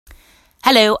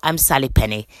Hello, I'm Sally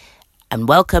Penny, and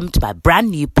welcome to my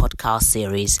brand new podcast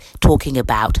series talking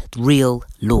about real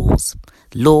laws,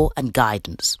 law and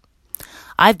guidance.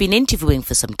 I've been interviewing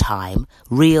for some time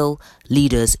real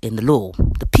leaders in the law,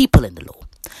 the people in the law.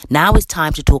 Now it's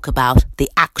time to talk about the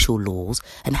actual laws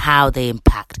and how they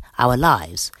impact our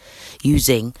lives,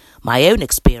 using my own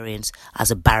experience as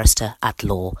a barrister at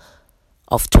law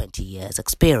of 20 years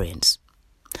experience.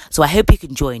 So I hope you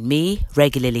can join me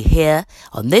regularly here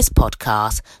on this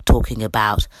podcast talking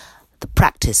about the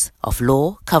practice of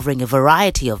law, covering a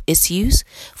variety of issues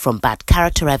from bad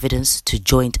character evidence to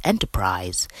joint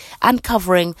enterprise, and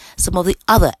covering some of the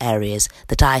other areas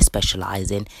that I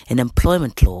specialise in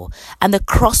employment law and the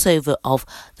crossover of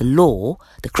the law,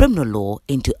 the criminal law,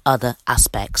 into other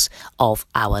aspects of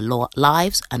our law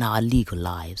lives and our legal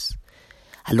lives.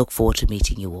 I look forward to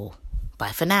meeting you all.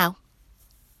 Bye for now.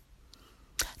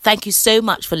 Thank you so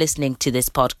much for listening to this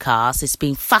podcast. It's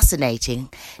been fascinating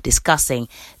discussing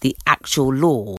the actual law.